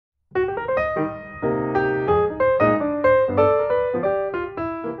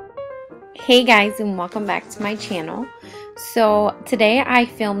Hey guys, and welcome back to my channel. So today I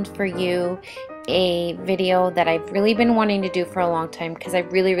filmed for you a video that I've really been wanting to do for a long time because I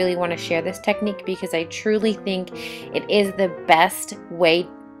really want to share this technique because I truly think it is the best way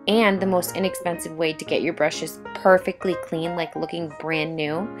and the most inexpensive way to get your brushes perfectly clean, like looking brand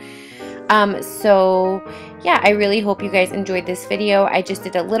new. So yeah, I really hope you guys enjoyed this video. I just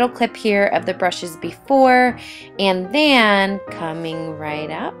did a little clip here of the brushes before, and then coming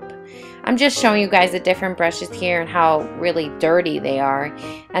right up, I'm just showing you guys the different brushes here and how really dirty they are.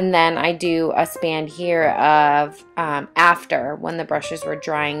 And then I do a span here of after when the brushes were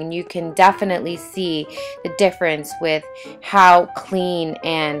drying. And you can definitely see the difference with how clean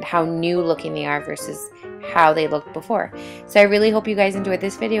and how new looking they are versus how they looked before. So I really hope you guys enjoyed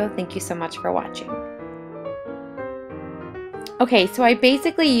this video. Thank you so much for watching. Okay, so I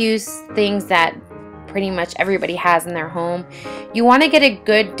basically use things that pretty much everybody has in their home. You want to get a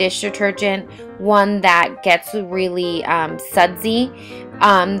good dish detergent, one that gets really sudsy.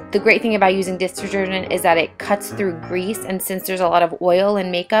 The great thing about using dish detergent is that it cuts through grease, and since there's a lot of oil in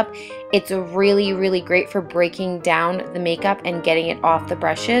makeup, it's really great for breaking down the makeup and getting it off the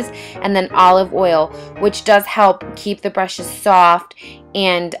brushes. And then olive oil, which does help keep the brushes soft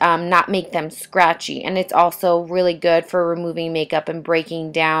and not make them scratchy. And it's also really good for removing makeup and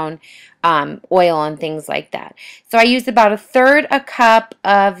breaking down oil and things like that. So I used about 1/3 a cup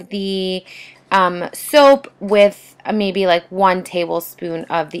of the soap with maybe like 1 tablespoon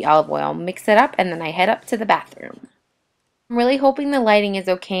of the olive oil. Mix it up, and then I head up to the bathroom. I'm really hoping the lighting is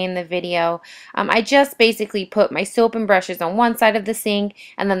okay in the video. I just basically put my soap and brushes on one side of the sink,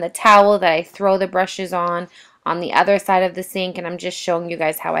 and then the towel that I throw the brushes on the other side of the sink, and I'm just showing you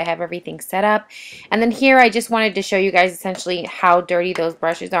guys how I have everything set up. And then here I just wanted to show you guys essentially how dirty those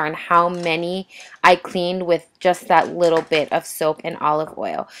brushes are and how many I cleaned with just that little bit of soap and olive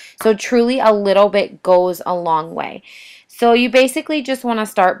oil. So truly a little bit goes a long way. So you basically just want to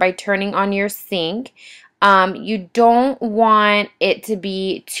start by turning on your sink. You don't want it to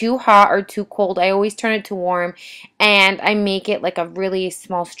be too hot or too cold. I always turn it to warm, and I make it like a really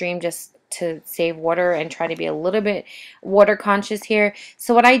small stream just to save water and try to be a little bit water conscious here.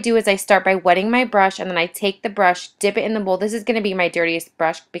 So what I do is I start by wetting my brush, and then I take the brush, dip it in the bowl. This is going to be my dirtiest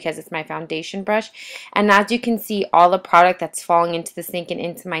brush because it's my foundation brush. And as you can see, all the product that's falling into the sink and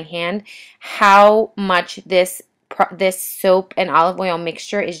into my hand, how much this soap and olive oil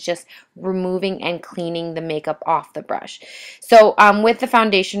mixture is just removing and cleaning the makeup off the brush. So with the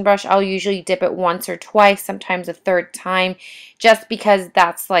foundation brush, I'll usually dip it once or twice, sometimes a 3rd time, just because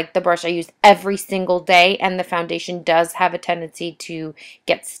that's like the brush I use every single day, and the foundation does have a tendency to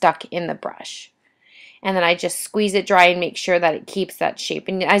get stuck in the brush. And then I just squeeze it dry and make sure that it keeps that shape.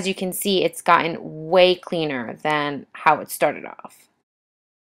 And as you can see, it's gotten way cleaner than how it started off.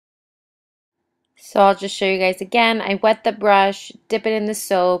 So I'll just show you guys again. I wet the brush, dip it in the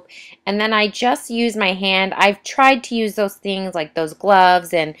soap, and then I just use my hand. I've tried to use those things like those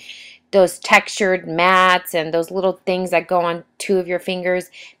gloves and those textured mats and those little things that go on 2 of your fingers.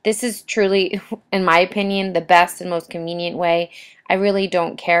 This is truly, in my opinion, the best and most convenient way. I really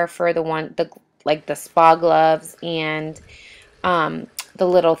don't care for like the spa gloves and the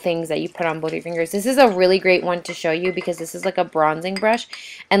little things that you put on both your fingers. This is a really great one to show you because this is like a bronzing brush,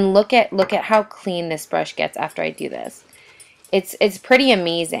 and look at how clean this brush gets after I do this. It's pretty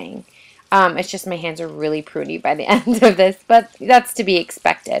amazing. It's just my hands are really pruny by the end of this, but that's to be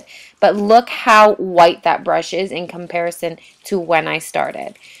expected. But look how white that brush is in comparison to when I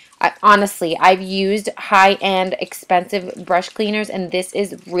started. Honestly, I've used high-end expensive brush cleaners, and this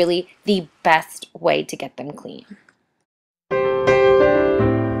is really the best way to get them clean.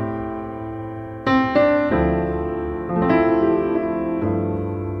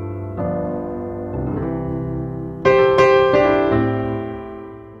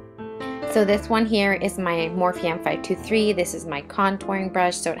 So this one here is my Morphe M523. This is my contouring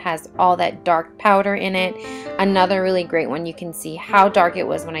brush, so it has all that dark powder in it. Another really great one. You can see how dark it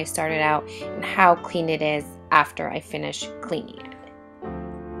was when I started out and how clean it is after I finish cleaning it.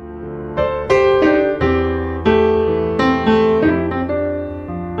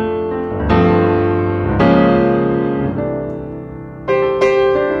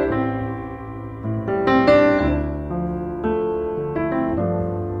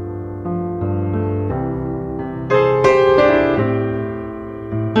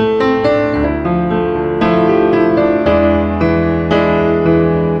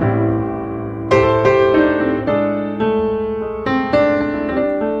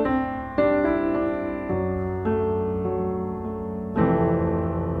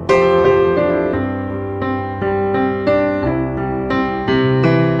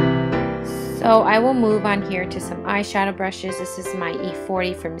 I will move on here to some eyeshadow brushes. This is my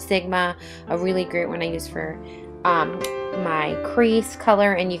E40 from Sigma, a really great one I use for my crease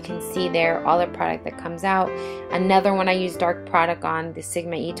color, and you can see there all the product that comes out. Another one I use dark product on, the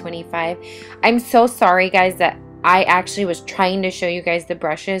Sigma E25. I'm so sorry guys that I actually was trying to show you guys the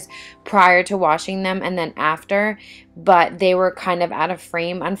brushes prior to washing them and then after, but they were kind of out of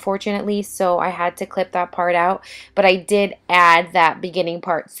frame unfortunately, so I had to clip that part out. But I did add that beginning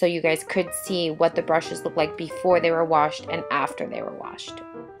part so you guys could see what the brushes look like before they were washed and after they were washed.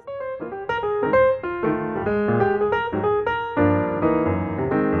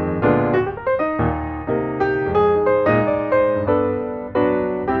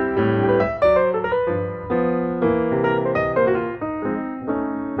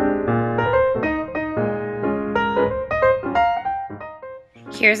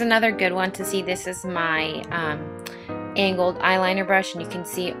 Here's another good one to see. This is my angled eyeliner brush, and you can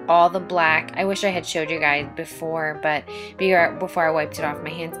see all the black. I wish I had showed you guys before I wiped it off my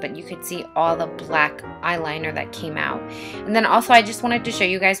hands, but you could see all the black eyeliner that came out. And then also I just wanted to show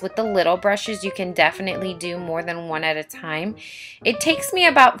you guys with the little brushes, you can definitely do more than one at a time. It takes me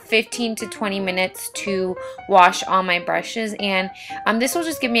about 15 to 20 minutes to wash all my brushes, and this will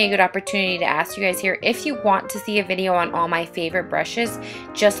just give me a good opportunity to ask you guys here, if you want to see a video on all my favorite brushes,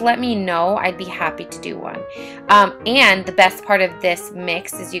 just let me know. I'd be happy to do one. And the best part of this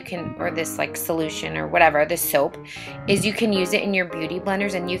mix is you can, or this like solution or whatever, this soap, is you can use it in your beauty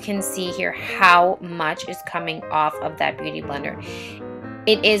blenders, and you can see here how much is coming off of that beauty blender.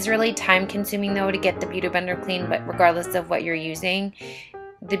 It is really time consuming though to get the beauty blender clean, but regardless of what you're using,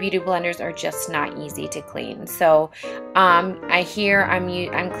 the beauty blenders are just not easy to clean. So I'm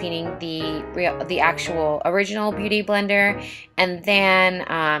cleaning the actual original beauty blender, and then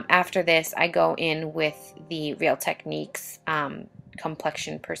after this I go in with the Real Techniques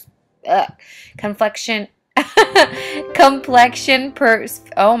complexion perfection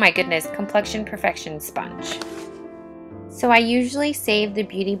sponge. So I usually save the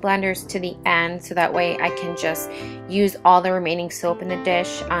beauty blenders to the end so that way I can just use all the remaining soap in the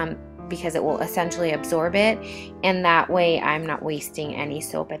dish because it will essentially absorb it, and that way I'm not wasting any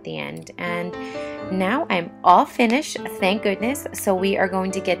soap at the end. And now I'm all finished, thank goodness. So we are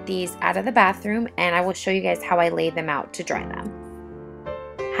going to get these out of the bathroom, and I will show you guys how I lay them out to dry them.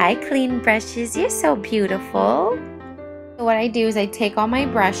 Hi clean brushes, you're so beautiful. So what I do is I take all my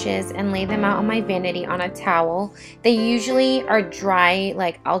brushes and lay them out on my vanity on a towel. They usually are dry,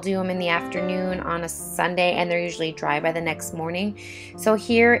 like I'll do them in the afternoon on a Sunday, and they're usually dry by the next morning. So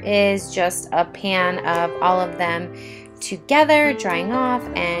here is just a pan of all of them together drying off,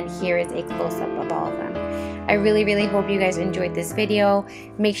 and here is a close-up of all of them. I really hope you guys enjoyed this video.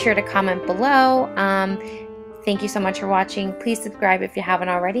 Make sure to comment below. Thank you so much for watching. Please subscribe if you haven't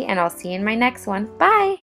already, and I'll see you in my next one. Bye!